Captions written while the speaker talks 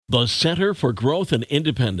The Center for Growth and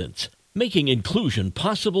Independence, making inclusion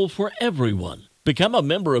possible for everyone. Become a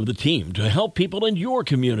member of the team to help people in your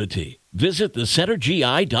community. Visit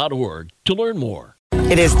thecentergi.org to learn more.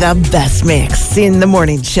 It is the best mix in the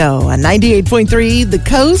morning show on 98.3 The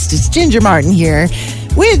Coast. It's Ginger Martin here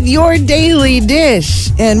with your daily dish.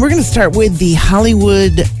 And we're going to start with the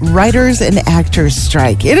Hollywood writers and actors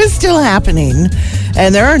strike. It is still happening,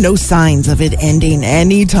 and there are no signs of it ending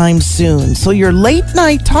anytime soon. So your late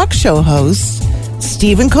night talk show hosts,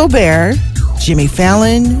 Stephen Colbert, Jimmy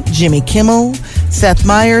Fallon, Jimmy Kimmel, Seth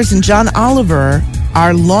Meyers, and John Oliver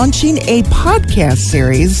are launching a podcast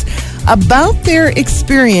series about their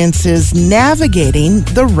experiences navigating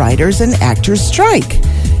the writers and actors strike.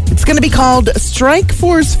 It's going to be called Strike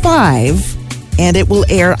Force 5, and it will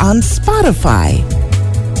air on Spotify.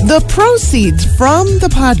 The proceeds from the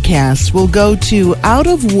podcast will go to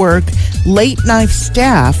out-of-work late-night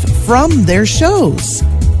staff from their shows.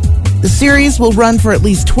 The series will run for at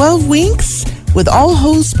least 12 weeks, with all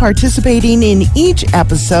hosts participating in each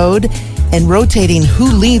episode and rotating who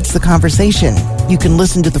leads the conversation. You can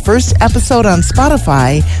listen to the first episode on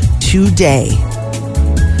Spotify today.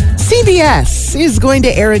 CBS is going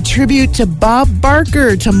to air a tribute to Bob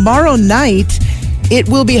Barker tomorrow night. It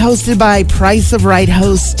will be hosted by Price of Right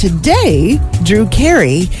host today, Drew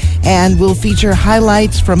Carey, and will feature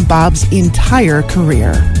highlights from Bob's entire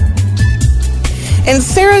career. And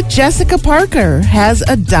Sarah Jessica Parker has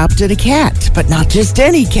adopted a cat, but not just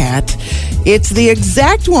any cat. It's the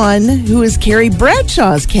exact one who is Carrie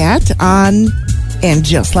Bradshaw's cat on And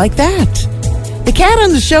Just Like That. The cat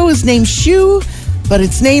on the show is named Shu, but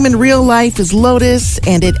its name in real life is Lotus,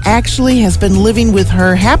 and it actually has been living with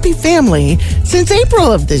her happy family since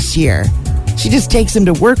April of this year. She just takes him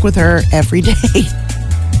to work with her every day.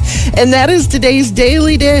 And that is today's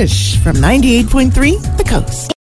Daily Dish from 98.3 The Coast.